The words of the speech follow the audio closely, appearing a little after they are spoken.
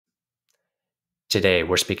Today,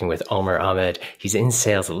 we're speaking with Omar Ahmed. He's in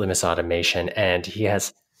sales at Litmus Automation, and he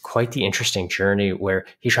has quite the interesting journey where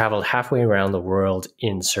he traveled halfway around the world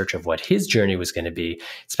in search of what his journey was going to be,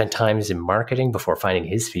 spent times in marketing before finding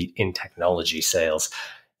his feet in technology sales.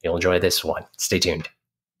 You'll enjoy this one. Stay tuned.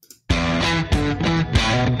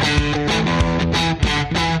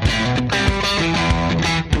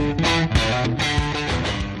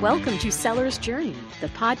 Welcome to Seller's Journey, the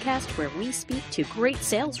podcast where we speak to great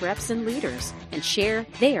sales reps and leaders and share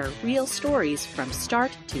their real stories from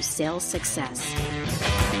start to sales success.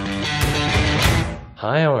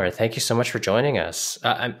 Hi, Omar. Thank you so much for joining us.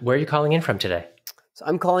 Where are you calling in from today? So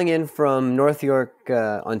I'm calling in from North York,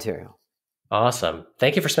 Ontario. Awesome.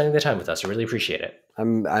 Thank you for spending the time with us. I really appreciate it.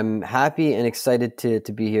 I'm happy and excited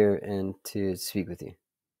to be here and to speak with you.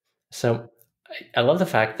 So I love the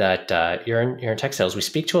fact that you're in tech sales. We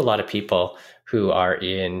speak to a lot of people who are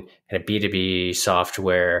in kind of B2B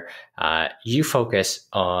software. You focus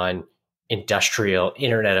on industrial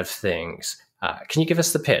Internet of Things. Can you give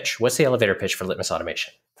us the pitch? What's the elevator pitch for Litmus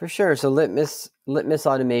Automation? For sure. So Litmus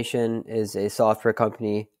Automation is a software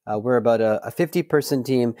company. We're about a 50-person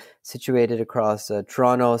team situated across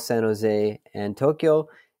Toronto, San Jose, and Tokyo.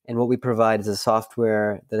 And what we provide is a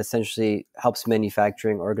software that essentially helps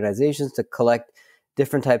manufacturing organizations to collect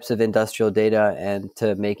different types of industrial data and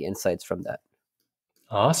to make insights from that.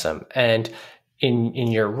 Awesome. And in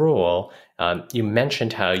your role, you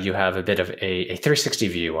mentioned how you have a bit of a 360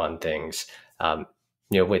 view on things.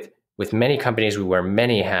 With many companies, we wear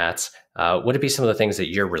many hats. What would be some of the things that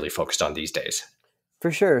you're really focused on these days? For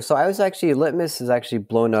sure. So Litmus has actually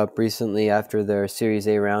blown up recently after their Series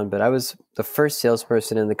A round, but I was the first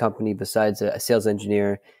salesperson in the company besides a sales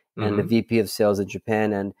engineer and the VP of sales in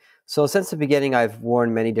Japan. And so since the beginning, I've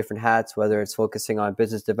worn many different hats, whether it's focusing on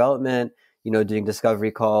business development, doing discovery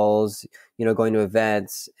calls, going to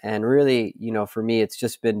events. And really, for me, it's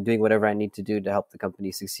just been doing whatever I need to do to help the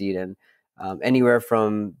company succeed. And anywhere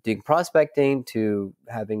from doing prospecting to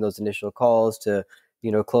having those initial calls to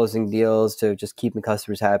closing deals to just keeping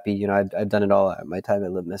customers happy. I've done it all at my time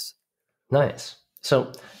at Litmus. Nice.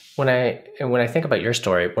 So when I think about your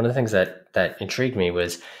story, one of the things that intrigued me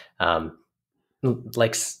was,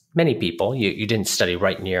 like many people, you didn't study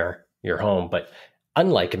right near your home, but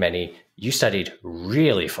unlike many, you studied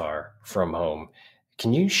really far from home.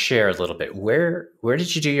 Can you share a little bit? Where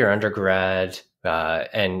did you do your undergrad,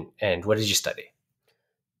 and what did you study?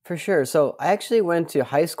 For sure. So I actually went to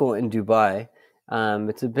high school in Dubai.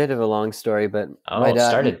 It's a bit of a long story, but my dad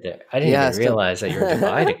started there. I didn't even realize that you're in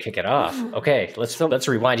Dubai to kick it off. Okay, let's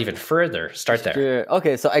rewind even further. Start there. Sure.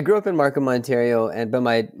 Okay, so I grew up in Markham, Ontario, but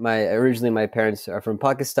originally my parents are from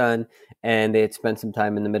Pakistan, and they had spent some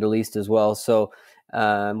time in the Middle East as well. So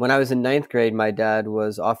when I was in ninth grade, my dad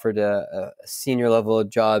was offered a senior level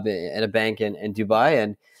job at a bank in Dubai,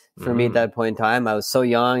 and for me at that point in time, I was so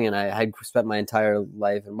young and I had spent my entire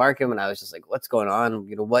life in Markham, and I was just like, what's going on?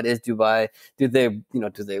 What is Dubai? Do they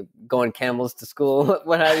go on camels to school?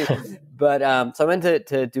 What have you? But so I went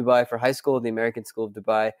to Dubai for high school, the American School of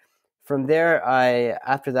Dubai. From there,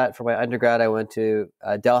 after that, for my undergrad, I went to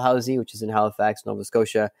Dalhousie, which is in Halifax, Nova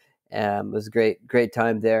Scotia. It was a great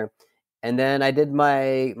time there. And then I did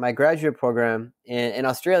my graduate program in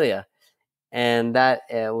Australia. And that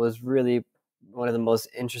was really one of the most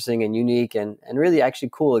interesting and unique and really actually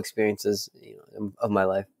cool experiences of my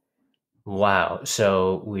life. Wow.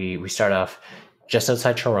 So we start off just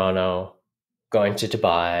outside Toronto, going to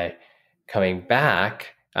Dubai, coming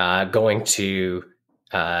back, going to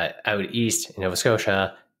out east in Nova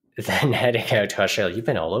Scotia, then heading out to Australia. You've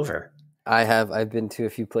been all over. I have. I've been to a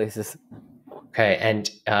few places. Okay. And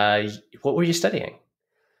what were you studying?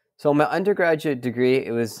 So my undergraduate degree,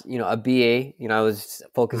 it was, a BA, I was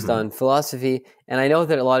focused on philosophy, and I know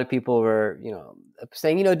that a lot of people were,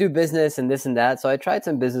 saying, do business and this and that. So I tried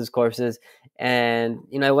some business courses, and,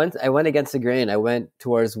 I went against the grain. I went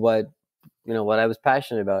towards what I was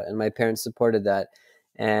passionate about, and my parents supported that.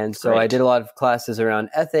 And so I did a lot of classes around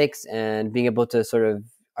ethics and being able to sort of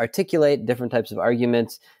articulate different types of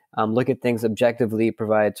arguments, look at things objectively,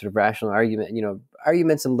 provide sort of rational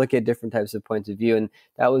arguments, and look at different types of points of view. And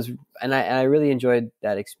I really enjoyed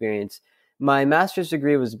that experience. My master's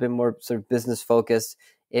degree was a bit more sort of business focused.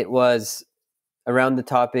 It was around the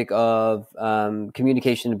topic of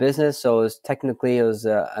communication in business. So it was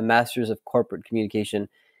a master's of corporate communication,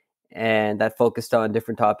 and that focused on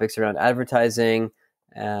different topics around advertising,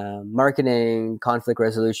 marketing, conflict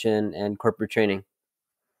resolution, and corporate training.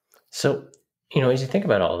 So, as you think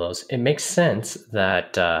about all those, it makes sense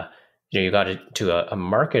that you got into a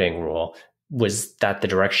marketing role. Was that the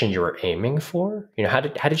direction you were aiming for? How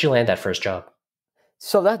did you land that first job?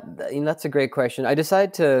 So that's a great question. I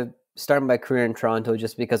decided to start my career in Toronto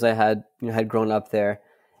just because I had grown up there,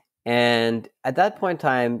 and at that point in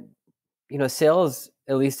time, sales,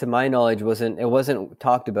 at least to my knowledge, wasn't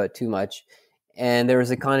talked about too much, and there was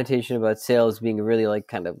a connotation about sales being really like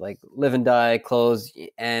kind of like live and die, close.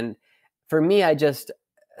 And for me, I just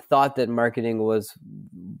thought that marketing was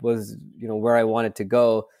where I wanted to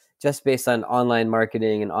go, just based on online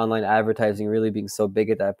marketing and online advertising really being so big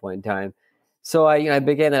at that point in time. So I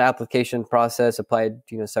began that application process, applied,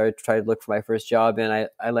 started to try to look for my first job, and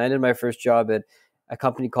I landed my first job at a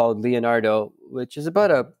company called Leonardo, which is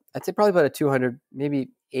I'd say probably about a 200, maybe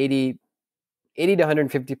 80 to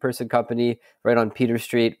 150 person company right on Peter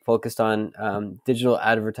Street, focused on digital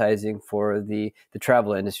advertising for the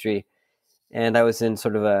travel industry. And I was in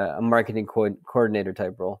sort of a marketing coordinator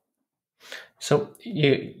type role. So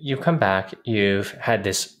you've come back, you've had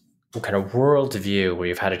this kind of world view where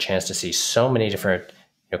you've had a chance to see so many different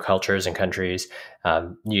cultures and countries.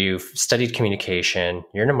 You've studied communication.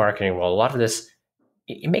 You're in a marketing role. A lot of this,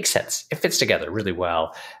 it makes sense. It fits together really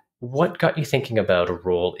well. What got you thinking about a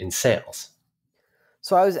role in sales?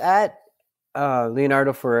 So I was at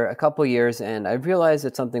Leonardo for a couple of years, and I realized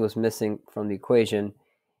that something was missing from the equation,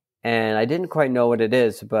 and I didn't quite know what it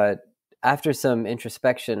is. But after some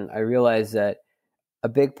introspection, I realized that a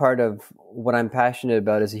big part of what I'm passionate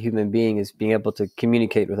about as a human being is being able to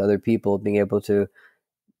communicate with other people, being able to,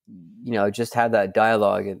 just have that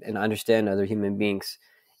dialogue and understand other human beings.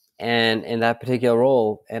 And in that particular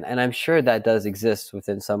role, and I'm sure that does exist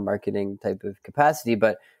within some marketing type of capacity,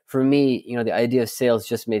 but for me, the idea of sales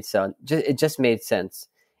just made sense. It just made sense,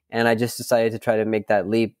 and I just decided to try to make that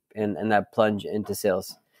leap and that plunge into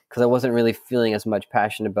sales, because I wasn't really feeling as much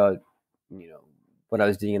passion about what I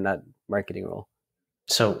was doing in that marketing role.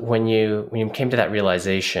 So when you came to that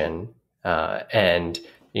realization, and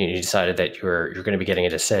you decided that you're going to be getting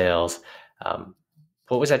into sales,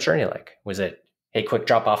 what was that journey like? Was it, hey, quick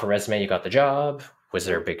drop off a resume, you got the job? Was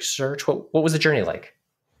there a big search? What was the journey like?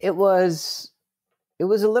 It was a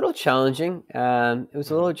little challenging. It was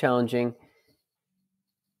a little challenging.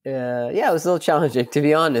 Yeah, it was a little challenging, to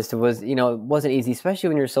be honest. It was, it wasn't easy, especially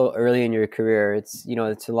when you're so early in your career. It's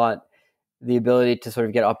a lot. The ability to sort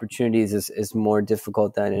of get opportunities is more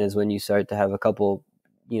difficult than it is when you start to have a couple,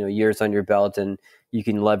 years on your belt, and you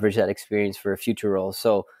can leverage that experience for a future role.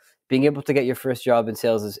 So being able to get your first job in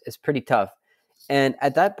sales is pretty tough. And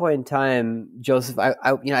at that point in time, Joseph,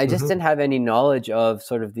 I just didn't have any knowledge of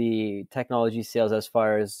sort of the technology sales as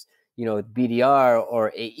far as, BDR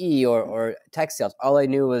or AE or tech sales. All I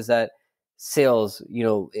knew was that sales,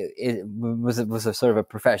 it was a sort of a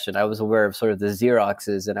profession. I was aware of sort of the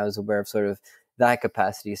Xeroxes, and I was aware of sort of that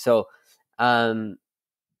capacity. So,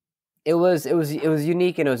 it was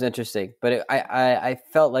unique and it was interesting, but I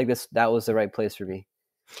felt like that was the right place for me.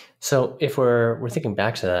 So if we're thinking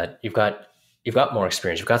back to that, you've got more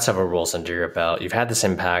experience, you've got several roles under your belt, you've had this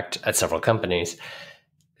impact at several companies.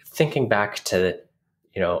 Thinking back to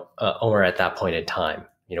Omar at that point in time,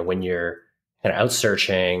 when you're kind of out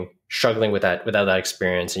searching, struggling without that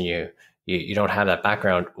experience, and you don't have that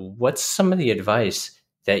background, what's some of the advice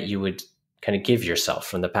that you would kind of give yourself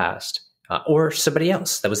from the past, or somebody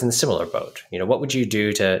else that was in a similar boat? What would you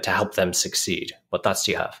do to help them succeed? What thoughts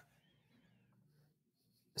do you have?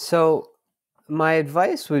 So my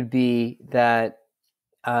advice would be that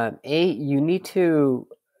you need to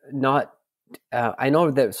not. I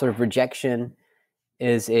know that sort of rejection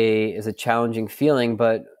is a challenging feeling,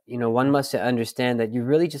 but one must understand that you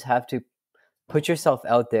really just have to put yourself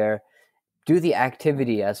out there, do the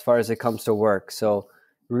activity as far as it comes to work. So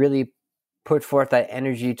really put forth that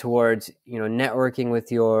energy towards networking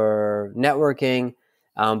with your networking,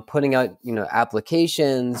 putting out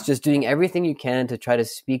applications, just doing everything you can to try to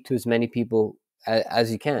speak to as many people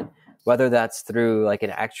as you can, whether that's through like an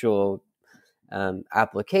actual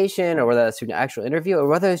application, or whether that's through an actual interview, or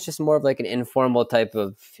whether it's just more of like an informal type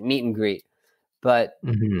of meet and greet. But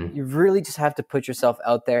you really just have to put yourself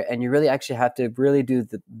out there, and you really actually have to really do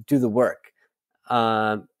the work,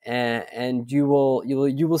 and you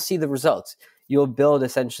will see the results. You'll build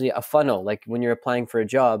essentially a funnel. Like when you're applying for a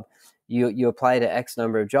job, you apply to X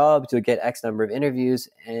number of jobs, you'll get X number of interviews,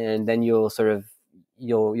 and then you'll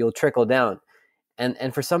trickle down.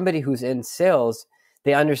 And for somebody who's in sales,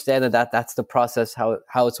 they understand that's the process, how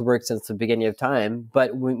it's worked since the beginning of time.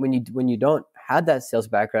 But when you don't have that sales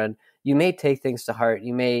background, you may take things to heart.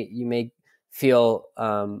 You may feel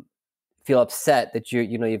upset that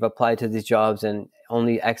you've applied to these jobs and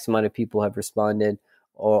only X amount of people have responded,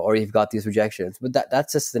 or you've got these rejections. But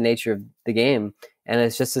that's just the nature of the game, and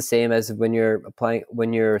it's just the same as when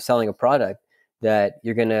you're selling a product. that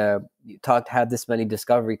you're going to have this many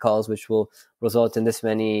discovery calls, which will result in this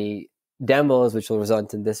many demos, which will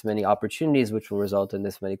result in this many opportunities, which will result in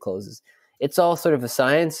this many closes. It's all sort of a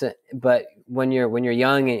science, but when you're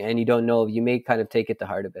young and you don't know, you may kind of take it to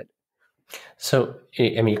heart a bit. So,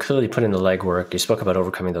 I mean, you clearly put in the legwork. You spoke about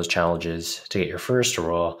overcoming those challenges to get your first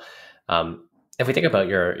role. If we think about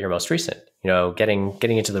your most recent, getting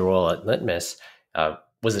into the role at Litmus,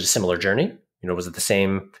 was it a similar journey? Was it the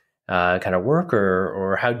same kind of work,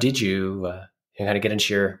 or how did you kind of get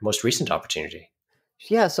into your most recent opportunity?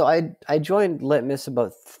 Yeah, so I joined Litmus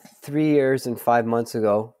about 3 years and 5 months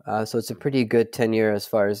ago. So it's a pretty good tenure as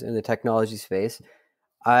far as in the technology space.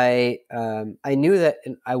 I knew that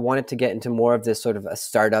I wanted to get into more of this sort of a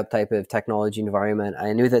startup type of technology environment.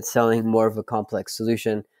 I knew that selling more of a complex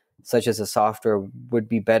solution, such as a software, would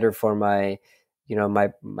be better for my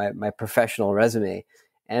professional resume.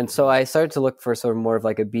 And so I started to look for sort of more of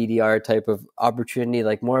like a BDR type of opportunity,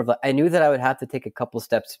 like more of I knew that I would have to take a couple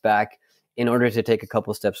steps back in order to take a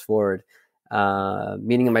couple steps forward.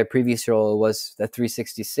 Meaning in my previous role was a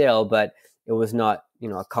 360 sale, but it was not,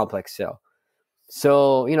 a complex sale.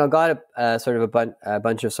 So, got sort of a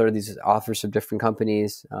bunch of sort of these offers from different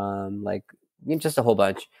companies, just a whole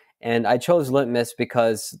bunch. And I chose Litmus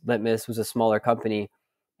because Litmus was a smaller company.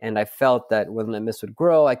 And I felt that when Litmus would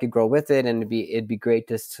grow, I could grow with it, and it'd be great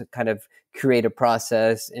to kind of create a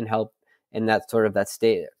process and help in that sort of that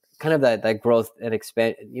state, kind of that growth and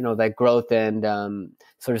expand, that growth and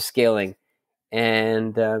sort of scaling.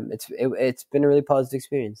 And it's been a really positive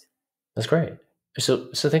experience. That's great.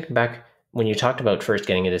 So thinking back, when you talked about first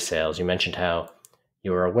getting into sales, you mentioned how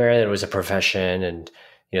you were aware that it was a profession, and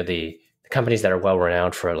the companies that are well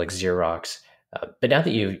renowned for it, like Xerox. But now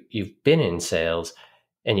that you've been in sales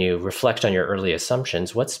and you reflect on your early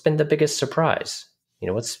assumptions, what's been the biggest surprise?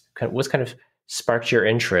 What's kind of sparked your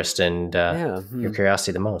interest and your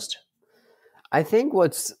curiosity the most? I think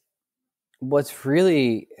what's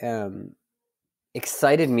really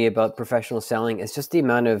excited me about professional selling is just the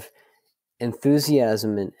amount of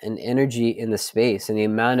enthusiasm and energy in the space, and the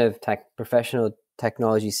amount of professional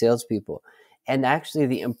technology salespeople, and actually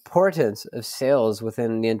the importance of sales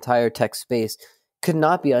within the entire tech space could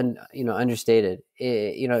not be understated.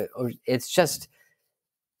 It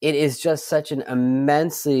is just such an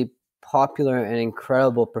immensely popular and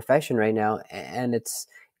incredible profession right now, and it's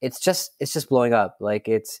just blowing up. Like,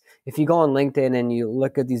 if you go on LinkedIn and you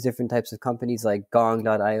look at these different types of companies like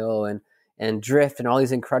Gong.io and Drift and all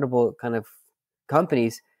these incredible kind of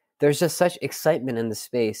companies, there's just such excitement in the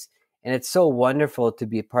space, and it's so wonderful to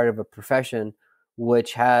be a part of a profession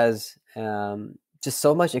which has just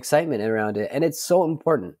so much excitement around it. And it's so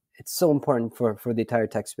important. It's so important for the entire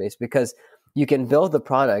tech space, because you can build the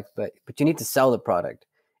product, but you need to sell the product.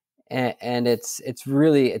 And it's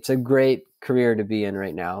a great career to be in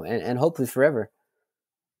right now, and hopefully forever.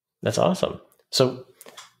 That's awesome. So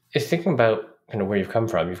if thinking about kind of where you've come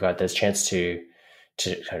from, you've got this chance to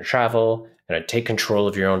kind of travel, kind of take control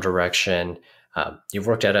of your own direction. You've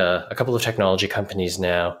worked at a couple of technology companies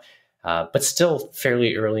now, but still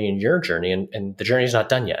fairly early in your journey, and the journey is not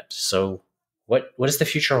done yet. So what does the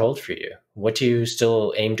future hold for you? What do you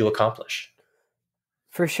still aim to accomplish?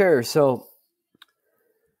 For sure. So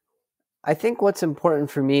I think what's important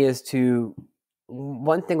for me is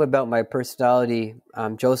one thing about my personality,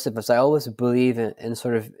 Joseph, is I always believe in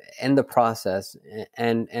sort of in the process,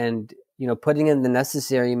 and putting in the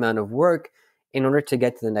necessary amount of work in order to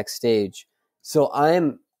get to the next stage. So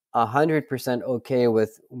I'm 100% okay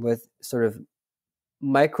with sort of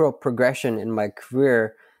micro progression in my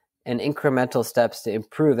career and incremental steps to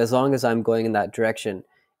improve, as long as I'm going in that direction.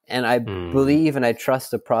 And I believe and I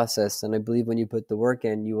trust the process, and I believe when you put the work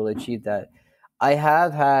in, you will achieve that. I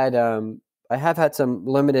have had some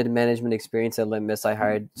limited management experience at Litmus. I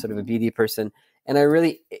hired sort of a BD person, and I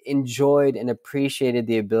really enjoyed and appreciated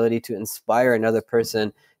the ability to inspire another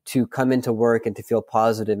person to come into work and to feel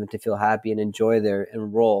positive and to feel happy and enjoy their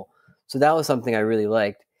role. So that was something I really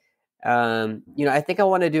liked. I think I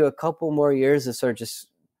want to do a couple more years of sort of just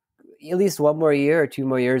at least 1 more year or 2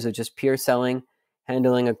 more years of just pure selling,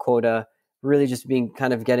 handling a quota, really just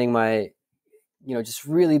getting my, just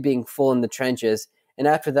really being full in the trenches. And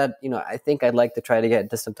after that, I think I'd like to try to get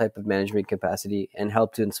into some type of management capacity and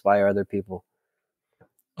help to inspire other people.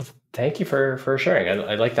 Thank you for sharing.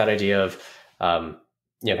 I like that idea of,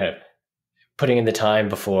 kind of putting in the time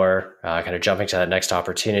before kind of jumping to that next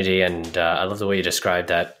opportunity. And I love the way you described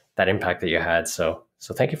that impact that you had. So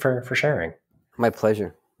thank you for sharing. My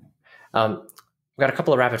pleasure. We've got a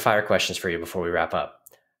couple of rapid fire questions for you before we wrap up.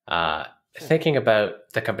 Thinking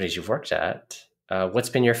about the companies you've worked at, what's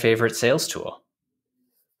been your favorite sales tool?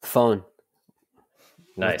 Phone.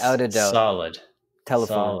 Nice. without a doubt. Solid.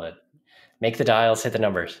 Telephone. Solid. Make the dials, hit the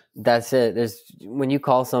numbers. That's it. When you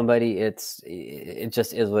call somebody, it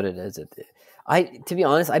just is what it is. To be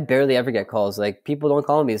honest, I barely ever get calls. Like, people don't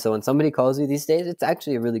call me, so when somebody calls me these days, it's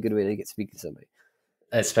actually a really good way to speak to somebody.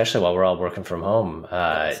 Especially while we're all working from home.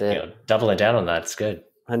 Doubling down on that is good.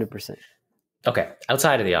 100%. Okay.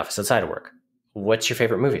 Outside of the office, outside of work, what's your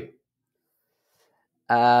favorite movie?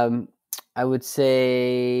 I would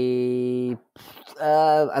say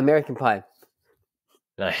American Pie.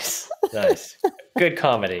 Nice. Good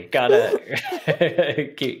comedy. Gotta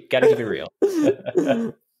keep it real.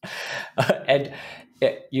 And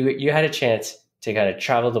you had a chance to kind of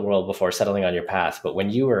travel the world before settling on your path. But when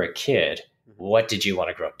you were a kid, what did you want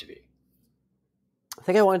to grow up to be? I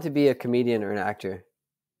think I wanted to be a comedian or an actor.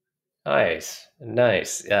 Nice.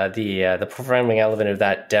 The programming element of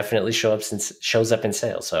that definitely shows up in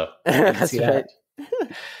sales. So that's right.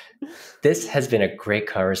 This has been a great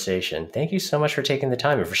conversation. Thank you so much for taking the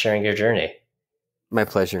time and for sharing your journey. My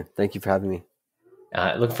pleasure. Thank you for having me.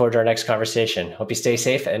 Looking forward to our next conversation. Hope you stay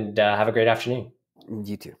safe and have a great afternoon.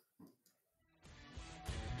 You too.